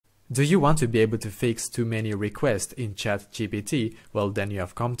Do you want to be able to fix too many requests in ChatGPT? Well, then you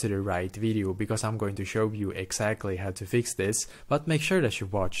have come to the right video because I'm going to show you exactly how to fix this, but make sure that you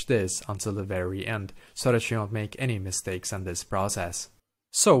watch this until the very end so that you don't make any mistakes in this process.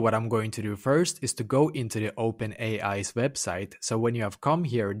 So what I'm going to do first is to go into the OpenAI's website. So when you have come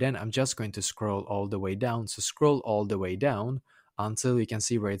here, then I'm just going to scroll all the way down. So scroll all the way down until you can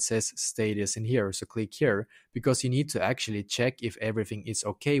see where it says status in here. So click here because you need to actually check if everything is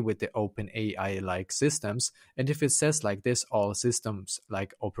okay with the OpenAI like systems. And if it says like this, all systems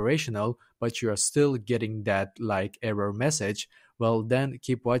like operational, but you are still getting that like error message, well then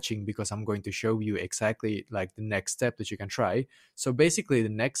keep watching because I'm going to show you exactly like the next step that you can try. So basically the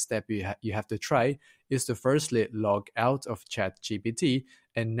next step you have to try is to firstly log out of ChatGPT.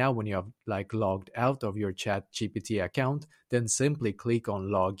 And now when you have like logged out of your ChatGPT account, then simply click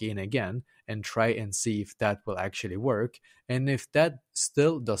on log in again and try and see if that will actually work. And if that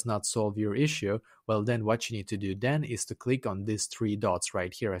still does not solve your issue, well then what you need to do then is to click on these three dots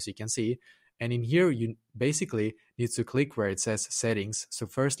right here, as you can see. And in here, you basically need to click where it says settings. So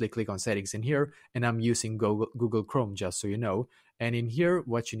firstly, click on settings in here, and I'm using Google Chrome just so you know. And in here,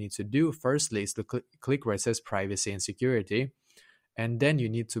 what you need to do firstly is to click where it says privacy and security. And then you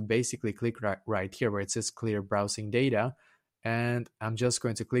need to basically click right here where it says clear browsing data. And I'm just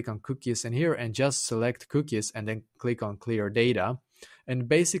going to click on cookies in here and just select cookies and then click on clear data. And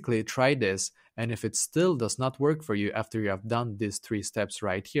basically try this. And if it still does not work for you after you have done these three steps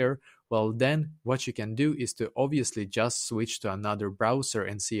right here, well then what you can do is to obviously just switch to another browser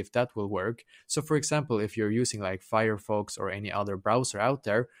and see if that will work. So for example, if you're using like Firefox or any other browser out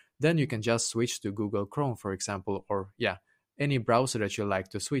there, then you can just switch to Google Chrome, for example, or yeah, any browser that you like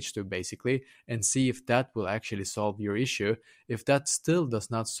to switch to basically, and see if that will actually solve your issue. If that still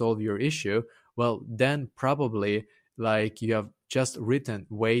does not solve your issue, well then probably like you have just written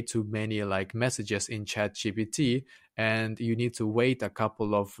way too many like messages in ChatGPT and you need to wait a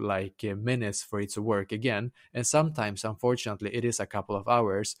couple of like minutes for it to work again. And sometimes unfortunately it is a couple of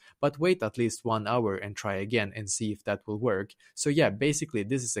hours, but wait at least 1 hour and try again and see if that will work. So yeah, basically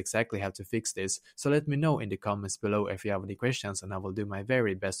this is exactly how to fix this. So let me know in the comments below if you have any questions and I will do my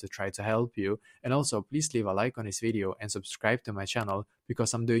very best to try to help you. And also please leave a like on this video and subscribe to my channel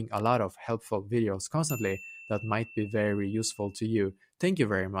because I'm doing a lot of helpful videos constantly that might be very useful to you. Thank you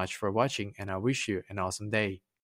very much for watching and I wish you an awesome day.